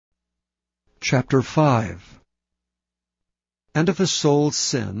Chapter 5. And if a soul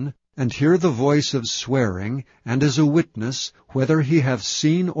sin, and hear the voice of swearing, and is a witness, whether he have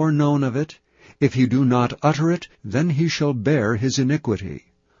seen or known of it, if he do not utter it, then he shall bear his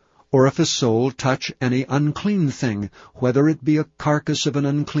iniquity. Or if a soul touch any unclean thing, whether it be a carcass of an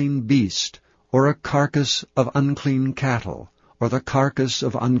unclean beast, or a carcass of unclean cattle, or the carcass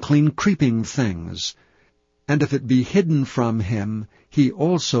of unclean creeping things, and if it be hidden from him, he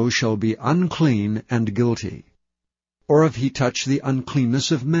also shall be unclean and guilty. Or if he touch the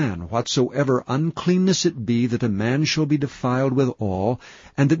uncleanness of man, whatsoever uncleanness it be, that a man shall be defiled withal,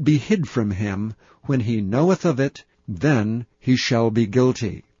 and it be hid from him, when he knoweth of it, then he shall be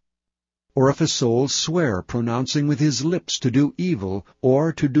guilty. Or if a soul swear, pronouncing with his lips to do evil,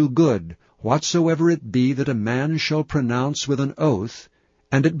 or to do good, whatsoever it be that a man shall pronounce with an oath,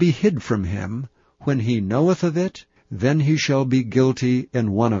 and it be hid from him, when he knoweth of it, then he shall be guilty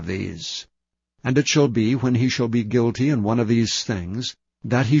in one of these. And it shall be, when he shall be guilty in one of these things,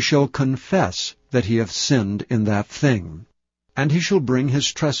 that he shall confess that he hath sinned in that thing. And he shall bring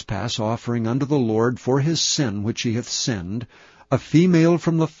his trespass offering unto the Lord for his sin which he hath sinned, a female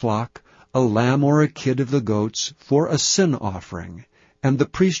from the flock, a lamb or a kid of the goats, for a sin offering, and the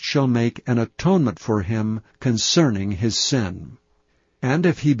priest shall make an atonement for him concerning his sin. And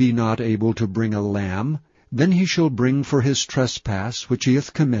if he be not able to bring a lamb, then he shall bring for his trespass which he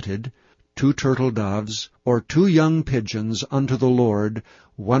hath committed 2 turtle doves, or 2 young pigeons unto the Lord,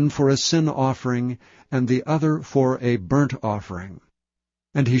 one for a sin offering, and the other for a burnt offering.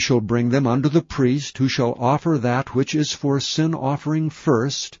 And he shall bring them unto the priest, who shall offer that which is for sin offering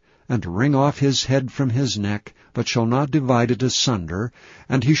first, and wring off his head from his neck, but shall not divide it asunder,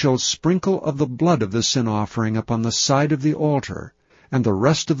 and he shall sprinkle of the blood of the sin offering upon the side of the altar, and the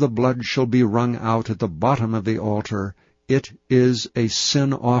rest of the blood shall be wrung out at the bottom of the altar. It is a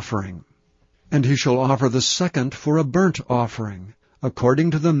sin offering. And he shall offer the second for a burnt offering,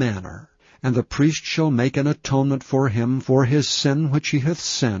 according to the manner, and the priest shall make an atonement for him for his sin which he hath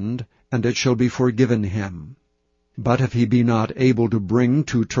sinned, and it shall be forgiven him. But if he be not able to bring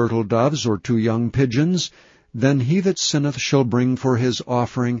 2 turtle doves or 2 young pigeons, then he that sinneth shall bring for his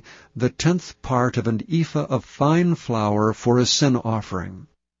offering the 10th part of an ephah of fine flour for a sin offering.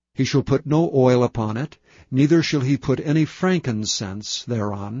 He shall put no oil upon it, neither shall he put any frankincense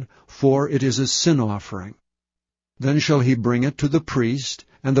thereon, for it is a sin offering. Then shall he bring it to the priest,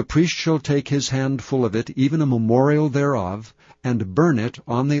 and the priest shall take his handful of it, even a memorial thereof, and burn it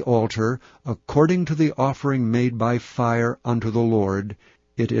on the altar, according to the offering made by fire unto the Lord.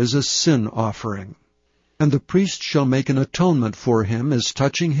 It is a sin offering. And the priest shall make an atonement for him as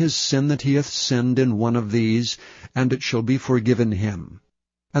touching his sin that he hath sinned in one of these, and it shall be forgiven him.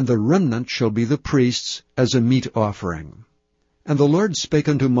 And the remnant shall be the priest's as a meat offering. And the Lord spake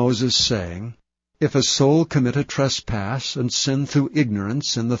unto Moses, saying, If a soul commit a trespass, and sin through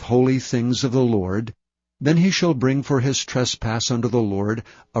ignorance in the holy things of the Lord, then he shall bring for his trespass unto the Lord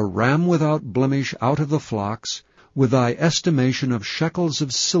a ram without blemish out of the flocks, with thy estimation of shekels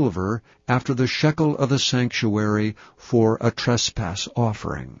of silver, after the shekel of the sanctuary, for a trespass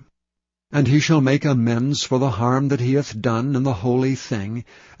offering. And he shall make amends for the harm that he hath done in the holy thing,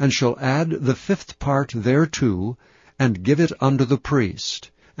 and shall add the 5th part thereto, and give it unto the priest.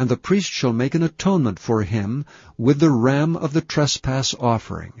 And the priest shall make an atonement for him with the ram of the trespass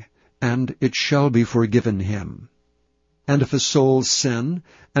offering, and it shall be forgiven him. And if a soul sin,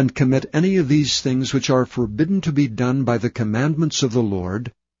 and commit any of these things which are forbidden to be done by the commandments of the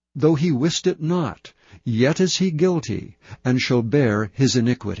Lord, though he wist it not, yet is he guilty, and shall bear his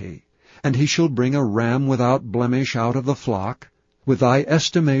iniquity. And he shall bring a ram without blemish out of the flock, with thy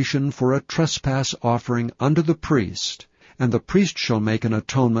estimation for a trespass offering unto the priest. And the priest shall make an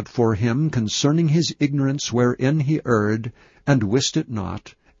atonement for him concerning his ignorance wherein he erred, and wist it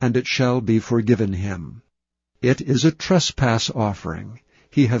not, and it shall be forgiven him. It is a trespass offering.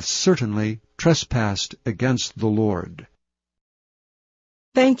 He hath certainly trespassed against the Lord.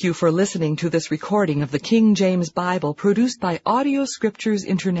 Thank you for listening to this recording of the King James Bible produced by Audio Scriptures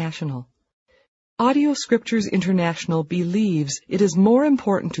International. Audio Scriptures International believes it is more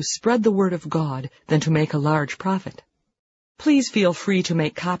important to spread the Word of God than to make a large profit. Please feel free to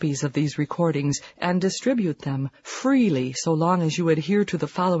make copies of these recordings and distribute them freely so long as you adhere to the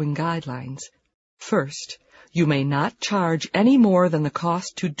following guidelines. First, you may not charge any more than the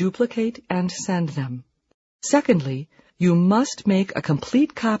cost to duplicate and send them. Secondly, you must make a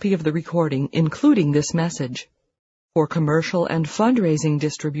complete copy of the recording, including this message. For commercial and fundraising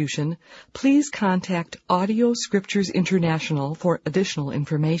distribution, please contact Audio Scriptures International for additional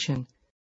information.